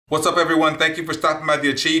What's up, everyone? Thank you for stopping by the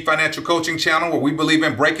Achieve Financial Coaching channel, where we believe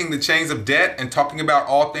in breaking the chains of debt and talking about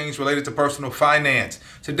all things related to personal finance.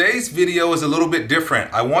 Today's video is a little bit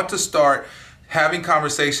different. I want to start having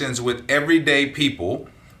conversations with everyday people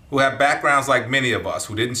who have backgrounds like many of us,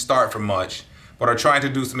 who didn't start from much, but are trying to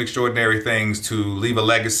do some extraordinary things to leave a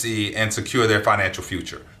legacy and secure their financial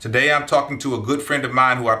future. Today, I'm talking to a good friend of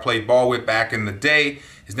mine who I played ball with back in the day.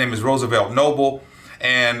 His name is Roosevelt Noble.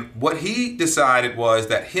 And what he decided was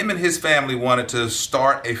that him and his family wanted to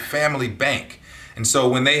start a family bank. And so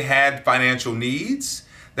when they had financial needs,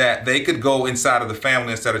 that they could go inside of the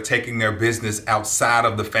family instead of taking their business outside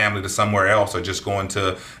of the family to somewhere else, or just going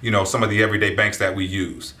to, some of the everyday banks that we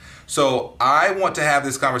use. So I want to have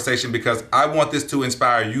this conversation because I want this to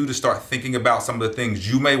inspire you to start thinking about some of the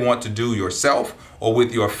things you may want to do yourself or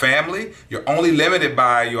with your family. You're only limited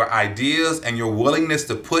by your ideas and your willingness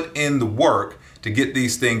to put in the work to get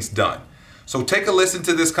these things done. So take a listen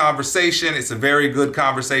to this conversation. It's a very good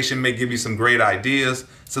conversation, may give you some great ideas.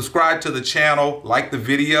 Subscribe to the channel, like the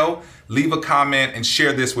video, leave a comment, and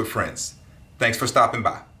share this with friends. Thanks for stopping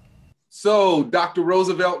by. So Dr.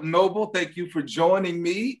 Roosevelt Noble, thank you for joining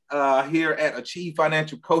me here at Achieve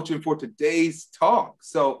Financial Coaching for today's talk.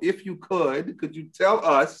 So if you could you tell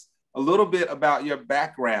us a little bit about your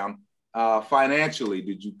background financially?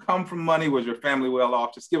 Did you come from money? Was your family well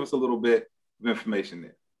off? Just give us a little bit of information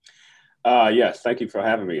there. Yes, thank you for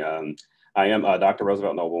having me. I am Dr.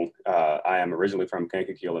 Roosevelt Noble. I am originally from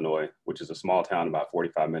Kankakee, Illinois, which is a small town about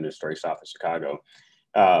 45 minutes straight south of Chicago.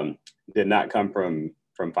 Did not come from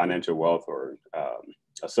financial wealth or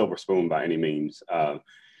a silver spoon by any means.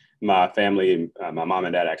 My family, my mom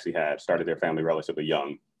and dad actually had started their family relatively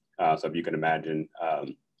young. So if you can imagine,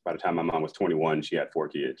 by the time my mom was 21, she had 4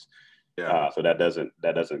 kids. Yeah. So that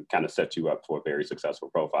doesn't kind of set you up for a very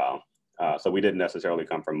successful profile. So we didn't necessarily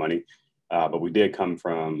come from money, but we did come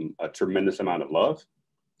from a tremendous amount of love.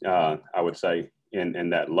 I would say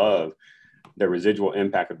in that love, the residual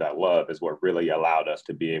impact of that love is what really allowed us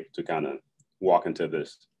to be able to kind of walk into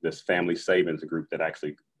this family savings group that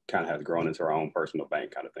actually kind of has grown into our own personal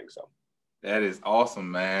bank kind of thing. So that is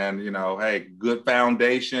awesome, man. Hey, good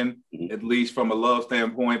foundation, at least from a love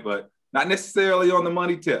standpoint, but not necessarily on the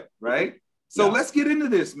money tip, right? So let's get into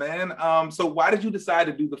this, man. So why did you decide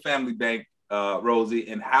to do the family bank, Rosie,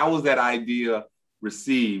 and how was that idea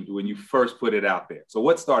received when you first put it out there? So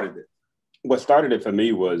what started it? What started it for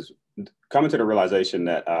me was coming to the realization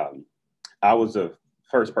that I was the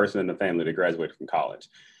first person in the family to graduate from college.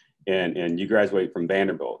 And you graduate from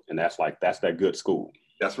Vanderbilt, and that's that good school.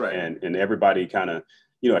 That's right. And everybody kind of,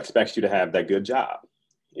 expects you to have that good job.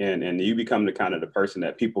 And you become the kind of the person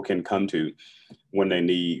that people can come to when they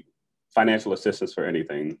need financial assistance for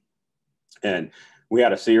anything. And we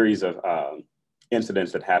had a series of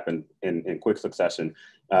incidents that happened in quick succession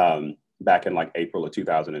back in like April of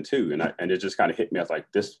 2002. And it just kind of hit me. I was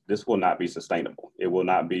like, this will not be sustainable. It will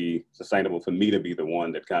not be sustainable for me to be the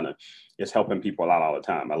one that kind of is helping people out all the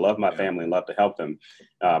time. I love my family and love to help them.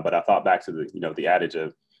 But I thought back to the adage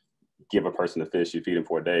of give a person a fish, you feed them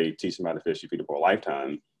for a day, teach them how to fish, you feed them for a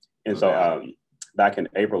lifetime. And so back in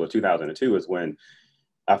April of 2002 is when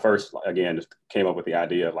I first, again, just came up with the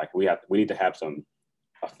idea of like, we need to have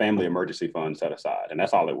a family emergency fund set aside. And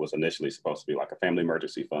that's all it was initially supposed to be, like a family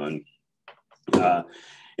emergency fund.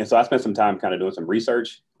 And so I spent some time kind of doing some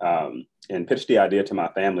research and pitched the idea to my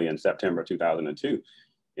family in September 2002.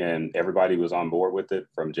 And everybody was on board with it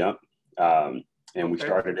from jump. And we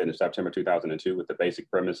started in September 2002 with the basic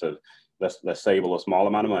premise of let's save a small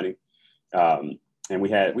amount of money. And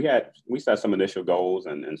we set some initial goals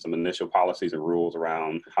and some initial policies and rules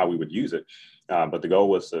around how we would use it. But the goal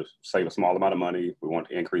was to save a small amount of money. We wanted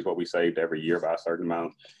to increase what we saved every year by a certain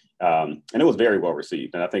amount. And it was very well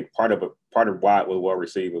received. And I think part of why it was well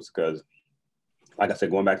received was because, like I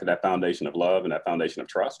said, going back to that foundation of love and that foundation of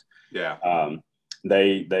trust. Yeah.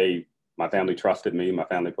 My family trusted me. My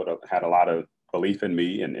family had a lot of belief in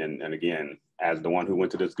me. And again, as the one who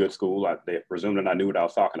went to this good school, they presumed that I knew what I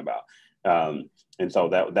was talking about. And so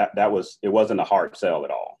it wasn't a hard sell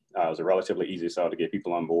at all. It was a relatively easy sell to get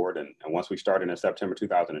people on board. And once we started in September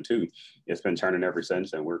 2002, it's been turning ever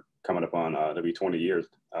since. And we're coming up on, it'll be 20 years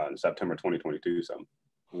in September 2022. So.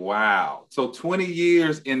 Wow. So 20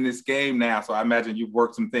 years in this game now. So I imagine you've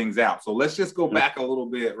worked some things out. So let's just go back a little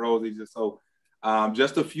bit, Rosie,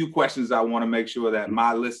 just a few questions I want to make sure that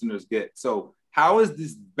my listeners get. So how is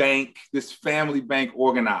this family bank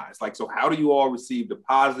organized? So how do you all receive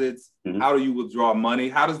deposits? How do you withdraw money?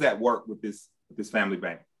 How does that work with this family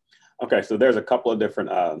bank? Okay, so there's a couple of different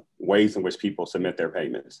ways in which people submit their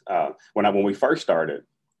payments. When we first started,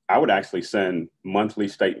 I would actually send monthly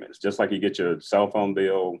statements, just like you get your cell phone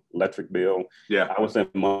bill, electric bill. Yeah. I would send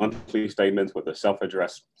monthly statements with a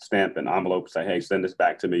self-addressed stamp and envelope, say, hey, send this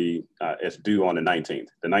back to me. It's due on the 19th.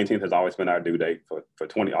 The 19th has always been our due date for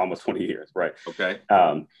almost 20 years, right? Okay.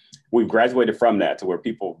 We've graduated from that to where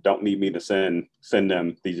people don't need me to send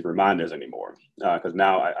them these reminders anymore. Because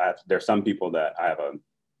now there's some people that I have a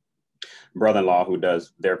brother-in-law who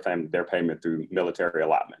does their payment through military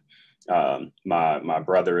allotment. My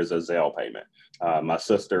brother is a Zelle payment. My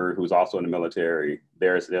sister, who's also in the military,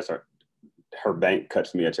 her bank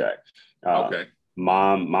cuts me a check. Okay.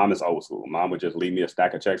 Mom is old school. Mom would just leave me a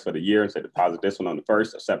stack of checks for the year and say, deposit this one on the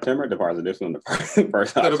 1st of September, deposit this one on the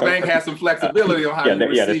 1st So the bank has some flexibility on how you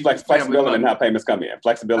receive there's flexibility in how payments come in.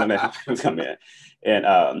 Flexibility in how payments come in.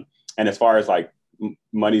 And as far as like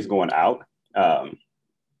money's going out,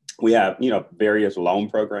 we have, various loan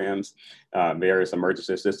programs, various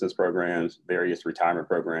emergency assistance programs, various retirement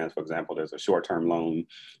programs. For example, there's a short-term loan,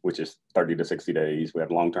 which is 30 to 60 days. We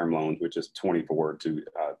have long-term loans, which is 12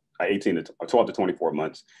 to 24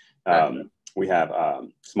 months. We have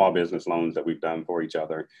small business loans that we've done for each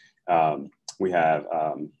other. We have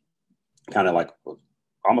kind of like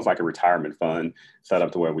almost like a retirement fund set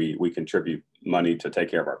up to where we contribute money to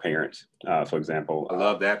take care of our parents. For example, I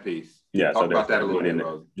love that piece. Yeah. Talk about that a little bit,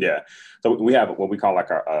 Rose. Yeah. So we have what we call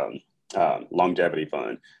like our longevity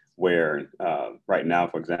fund, where right now,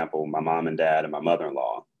 for example, my mom and dad and my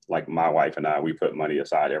mother-in-law, like my wife and I, we put money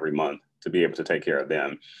aside every month to be able to take care of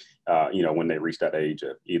them, when they reach that age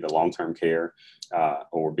of either long-term care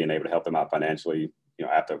or being able to help them out financially,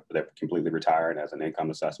 after they're completely retired as an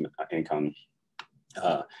income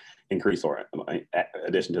increase or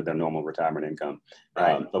addition to their normal retirement income.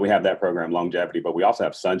 Right. So we have that program, longevity, but we also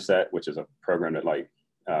have Sunset, which is a program that like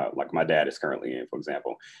my dad is currently in, for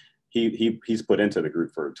example. He's put into the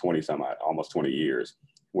group for 20 some odd, almost 20 years,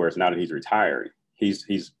 whereas now that he's retired,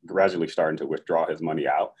 he's gradually starting to withdraw his money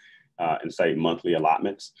out and save monthly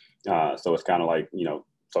allotments. So it's kind of like,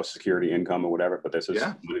 Social Security income or whatever, but this is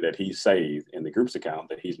money that he saved in the group's account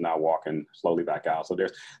that he's now walking slowly back out. So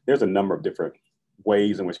there's a number of different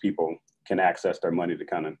ways in which people can access their money to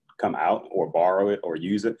kind of come out or borrow it or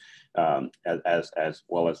use it, as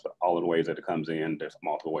well as all of the ways that it comes in. There's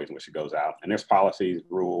multiple ways in which it goes out, and there's policies,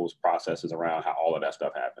 rules, processes around how all of that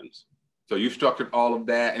stuff happens. So you've structured all of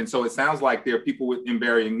that, and so it sounds like there are people in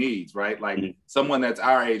varying needs, right? Like someone that's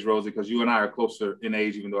our age, Rosie, because you and I are closer in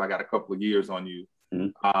age, even though I got a couple of years on you.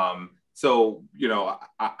 So,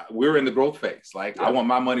 we're in the growth phase. Like, I want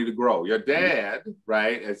my money to grow. Your dad,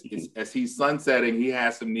 right, as he's sunsetting, he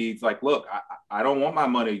has some needs. Like, look, I don't want my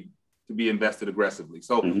money to be invested aggressively.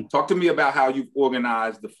 So talk to me about how you've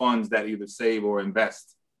organized the funds that either save or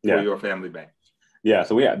invest for your family bank. Yeah,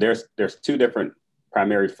 so there's two different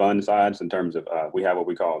primary fund sides in terms of, we have what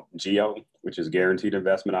we call GEO, which is guaranteed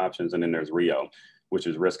investment options, and then there's RIO, which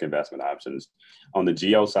is risk investment options. On the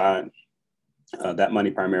GEO side, that money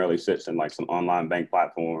primarily sits in like some online bank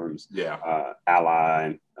platforms,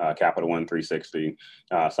 Ally, Capital One 360.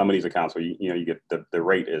 Some of these accounts where you get the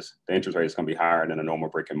interest rate is going to be higher than a normal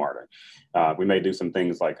brick and mortar. We may do some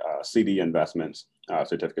things like CD investments,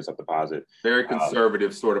 certificates of deposit. Very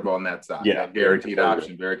conservative, sort of on that side. Yeah, guaranteed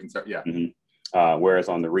option, very conservative. Yeah. Whereas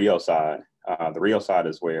on the RIO side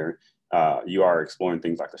is where you are exploring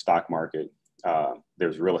things like the stock market.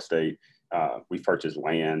 There's real estate. We purchased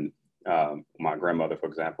land. My grandmother, for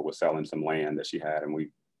example, was selling some land that she had, and we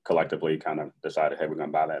collectively kind of decided, hey, we're going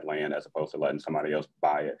to buy that land as opposed to letting somebody else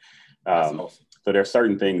buy it. Awesome. So there's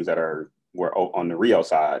certain things that we're on the RIO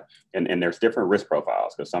side, and there's different risk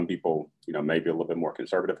profiles, because some people, may be a little bit more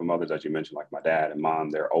conservative from others, as you mentioned, like my dad and mom,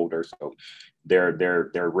 they're older, so their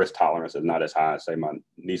risk tolerance is not as high as, say, my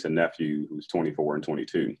niece and nephew, who's 24 and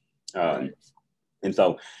 22. And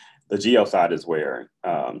so the GEO side is where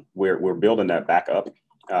we're building that back up.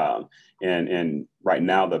 And right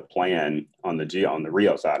now the plan on the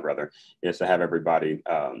RIO side rather is to have everybody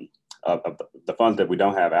of the funds that we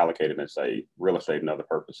don't have allocated in, say, real estate and other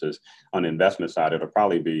purposes. On the investment side, it'll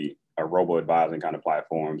probably be a robo-advising kind of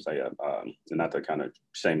platform, say, not to kind of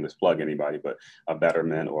shameless plug anybody, but a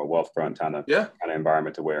Betterment or a Wealthfront kind of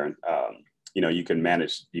environment to where you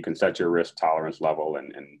can set your risk tolerance level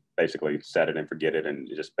and basically set it and forget it, and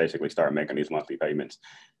just basically start making these monthly payments.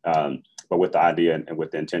 But with the idea and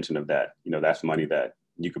with the intention of that, that's money that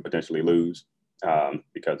you could potentially lose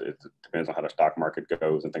because it depends on how the stock market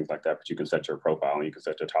goes and things like that. But you can set your profile and you can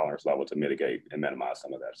set your tolerance level to mitigate and minimize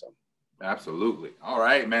some of that. So, absolutely. All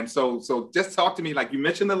right, man. So just talk to me. Like you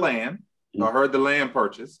mentioned the land. I heard the land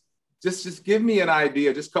purchase. Just give me an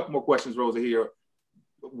idea. Just a couple more questions, Rosa, here.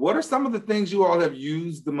 what are some of the things you all have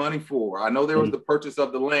used the money for? I know there was the purchase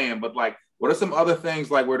of the land, but like, what are some other things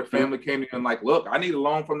like where the family came to you and like, look, I need a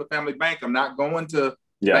loan from the family bank. I'm not going to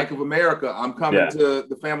Bank of America. I'm coming to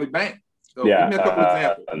the family bank. So give me a couple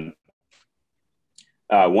examples.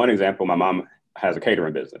 One example, my mom has a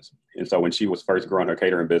catering business. And so when she was first growing her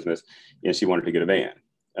catering business, and she wanted to get a van.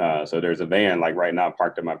 So there's a van like right now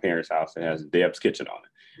parked at my parents' house that has Deb's Kitchen on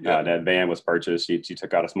it. That van was purchased. She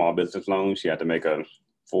took out a small business loan. She had to make a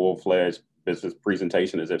full-fledged business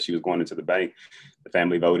presentation as if she was going into the bank. The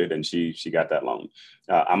family voted and she got that loan.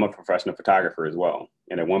 I'm a professional photographer as well.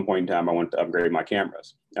 And at one point in time, I wanted to upgrade my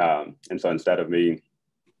cameras. And so instead of me,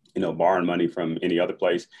 borrowing money from any other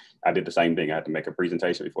place, I did the same thing. I had to make a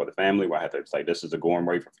presentation before the family where I had to say, this is a going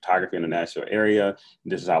rate for photography in the Nashville area.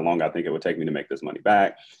 This is how long I think it would take me to make this money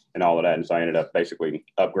back and all of that. And so I ended up basically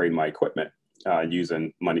upgrading my equipment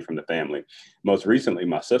using money from the family. Most recently,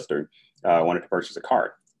 my sister wanted to purchase a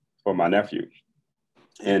car for my nephew.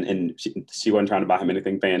 And she wasn't trying to buy him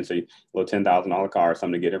anything fancy, a little $10,000 car,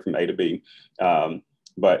 something to get him from A to B.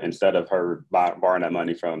 But instead of her borrowing that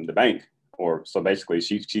money from the bank, so basically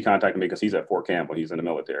she contacted me because he's at Fort Campbell. He's in the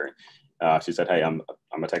military. She said, hey, I'm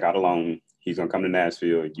going to take out a loan. He's going to come to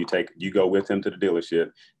Nashville. You go with him to the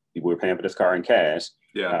dealership. We're paying for this car in cash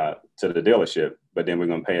to the dealership, but then we're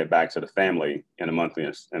going to pay it back to the family in a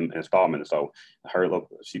monthly installment. So her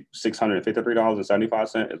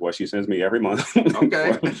 $653.75 is what she sends me every month to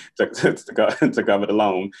cover the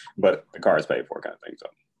loan, but the car is paid for, kind of thing. So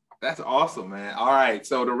that's awesome, man. All right.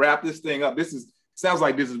 So to wrap this thing up, sounds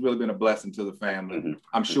like this has really been a blessing to the family. Mm-hmm.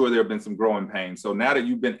 I'm sure there have been some growing pains. So now that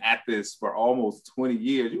you've been at this for almost 20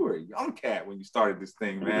 years, you were a young cat when you started this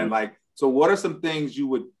thing, man. Mm-hmm. Like, so what are some things you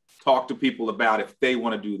would talk to people about if they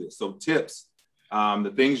want to do this? So tips,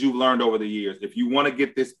 the things you've learned over the years. If you want to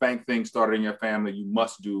get this bank thing started in your family, you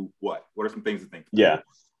must do what? What are some things to think about?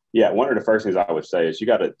 Yeah. One of the first things I would say is you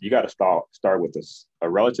got to start with a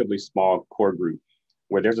relatively small core group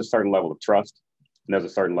where there's a certain level of trust and there's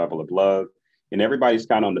a certain level of love. And everybody's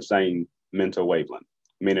kind of on the same mental wavelength,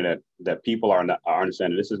 meaning that people are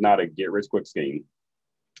understanding this is not a get rich quick scheme.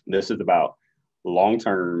 This is about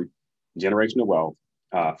long-term generational wealth,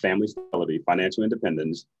 family stability, financial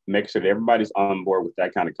independence. Make sure that everybody's on board with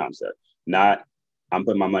that kind of concept. Not, I'm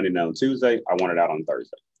putting my money down on Tuesday, I want it out on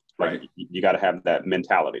Thursday. Like, right. You got to have that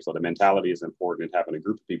mentality. So the mentality is important in having a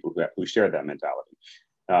group of people who share that mentality.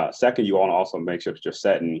 Second, you want to also make sure that you're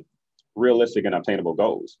setting realistic and obtainable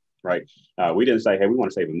goals. Right. We didn't say, hey, we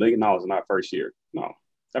want to save $1 million in our first year. No,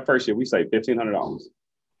 that first year we saved $1,500.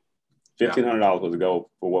 $1,500 was the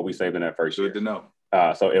goal for what we saved in that first year. Good to know.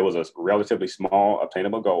 So it was a relatively small,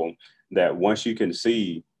 obtainable goal that once you can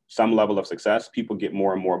see some level of success, people get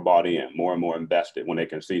more and more bought in, more and more invested when they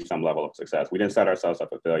can see some level of success. We didn't set ourselves up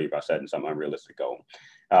for failure by setting some unrealistic goal.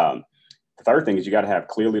 The third thing is you got to have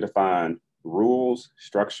clearly defined rules,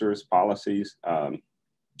 structures, policies,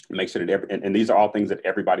 make sure that and these are all things that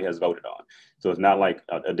everybody has voted on. So it's not like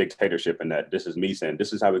a dictatorship in that this is me saying,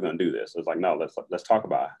 this is how we're going to do this. It's like, no, let's talk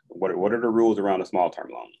about what are the rules around a small-term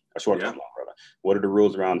loan, a short-term loan, rather. What are the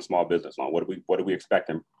rules around a small business loan? What do we expect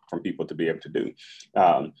them from people to be able to do?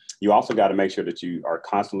 You also got to make sure that you are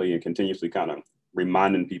constantly and continuously kind of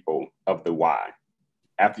reminding people of the why.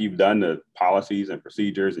 After you've done the policies and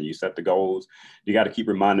procedures and you set the goals, you got to keep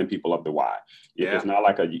reminding people of the why. Yeah. It's not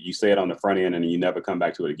like you say it on the front end and you never come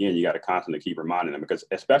back to it again. You got to constantly keep reminding them, because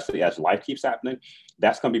especially as life keeps happening,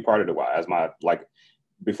 that's going to be part of the why.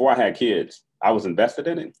 Before I had kids, I was invested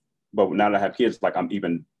in it, but now that I have kids, like I'm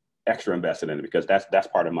even extra invested in it, because that's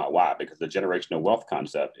part of my why, because the generational wealth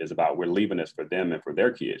concept is about we're leaving this for them and for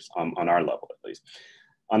their kids on our level, at least.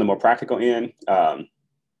 On the more practical end,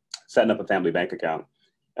 setting up a family bank account.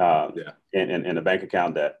 In a bank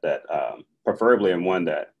account that preferably in one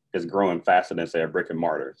that is growing faster than, say, a brick and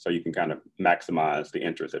mortar, so you can kind of maximize the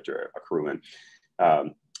interest that you're accruing.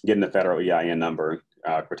 Getting the federal EIN number,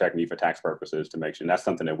 protecting you for tax purposes, to make sure. And that's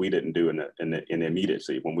something that we didn't do in the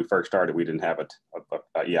immediacy. When we first started, we didn't have a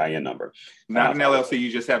EIN number. Not an LLC,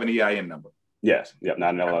 you just have an EIN number. Yes, yep,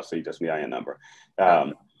 not an LLC, just an EIN number.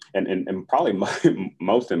 And probably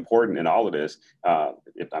most important in all of this,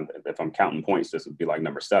 if I'm counting points, this would be like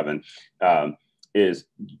number 7, is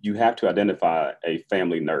you have to identify a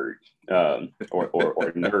family nerd or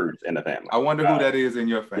nerds in the family. I wonder who that is in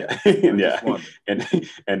your family. Yeah.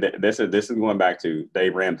 And this is going back to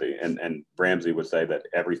Dave Ramsey, and Ramsey would say that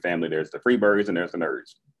every family, there's the free birds and there's the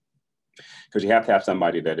nerds, because you have to have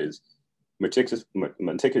somebody that is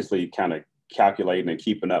meticulously kind of calculating and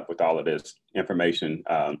keeping up with all of this information,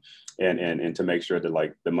 and to make sure that,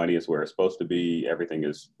 like, the money is where it's supposed to be. Everything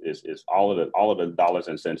is all of the dollars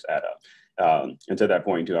and cents add up. And to that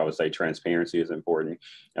point too, I would say transparency is important.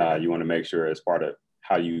 You want to make sure as part of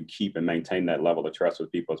how you keep and maintain that level of trust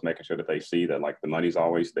with people is making sure that they see that like the money's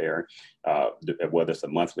always there, whether it's a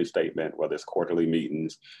monthly statement, whether it's quarterly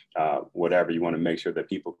meetings, whatever. You want to make sure that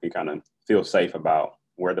people can kind of feel safe about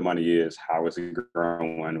where the money is, how is it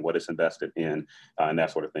growing, what it's invested in, and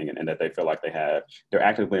that sort of thing. And that they feel like they're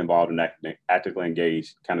actively involved and actively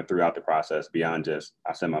engaged kind of throughout the process beyond just,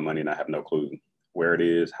 I send my money and I have no clue where it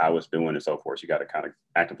is, how it's doing, and so forth. You got to kind of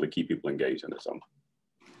actively keep people engaged in it. So.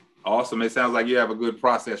 Awesome. It sounds like you have a good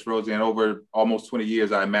process, Rosie, and over almost 20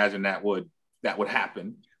 years, I imagine that would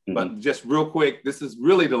happen. Mm-hmm. But just real quick, this is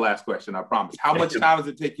really the last question, I promise. How much time does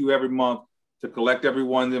it take you every month to collect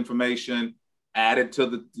everyone's information, add it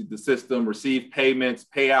to the system, receive payments,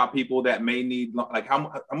 pay out people that may need, like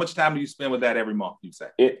how much time do you spend with that every month, you say?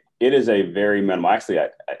 It is a very minimal. Actually,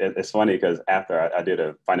 it's funny because after I did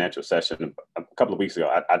a financial session a couple of weeks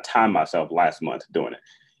ago, I timed myself last month doing it.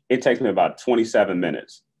 It takes me about 27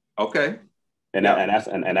 minutes. Okay. And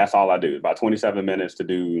that's all I do. About 27 minutes to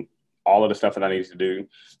do all of the stuff that I need to do.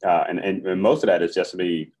 And most of that is just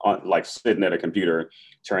me like sitting at a computer,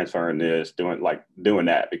 transferring this, doing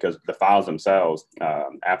that, because the files themselves,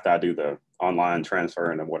 after I do the online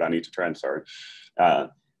transfer and what I need to transfer,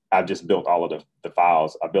 I've just built all of the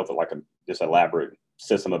files. I built it like this elaborate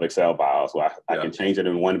system of Excel files where I can change it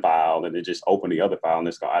in one file and then just open the other file and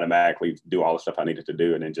it's going to automatically do all the stuff I needed to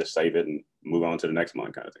do and then just save it and move on to the next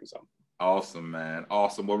month kind of thing. So awesome, man.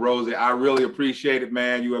 Awesome. Well, Rosie, I really appreciate it,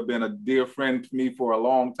 man. You have been a dear friend to me for a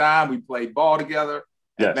long time. We played ball together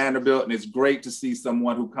at Vanderbilt, and it's great to see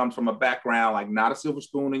someone who comes from a background like not a silver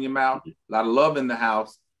spoon in your mouth, a lot of love in the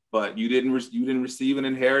house, but you didn't receive an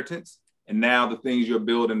inheritance. And now the things you're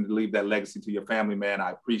building to leave that legacy to your family, man, I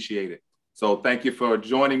appreciate it. So thank you for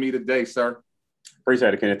joining me today, sir.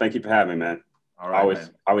 Appreciate it, Kenneth. Thank you for having me, man. All right,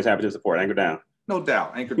 always happy to support. Anchor down. No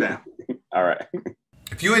doubt. Anchor down. All right.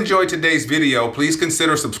 If you enjoyed today's video, please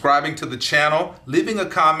consider subscribing to the channel, leaving a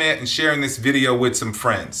comment, and sharing this video with some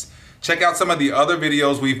friends. Check out some of the other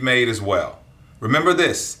videos we've made as well. Remember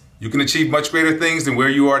this, you can achieve much greater things than where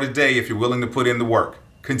you are today if you're willing to put in the work.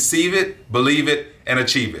 Conceive it, believe it, and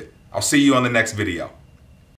achieve it. I'll see you on the next video.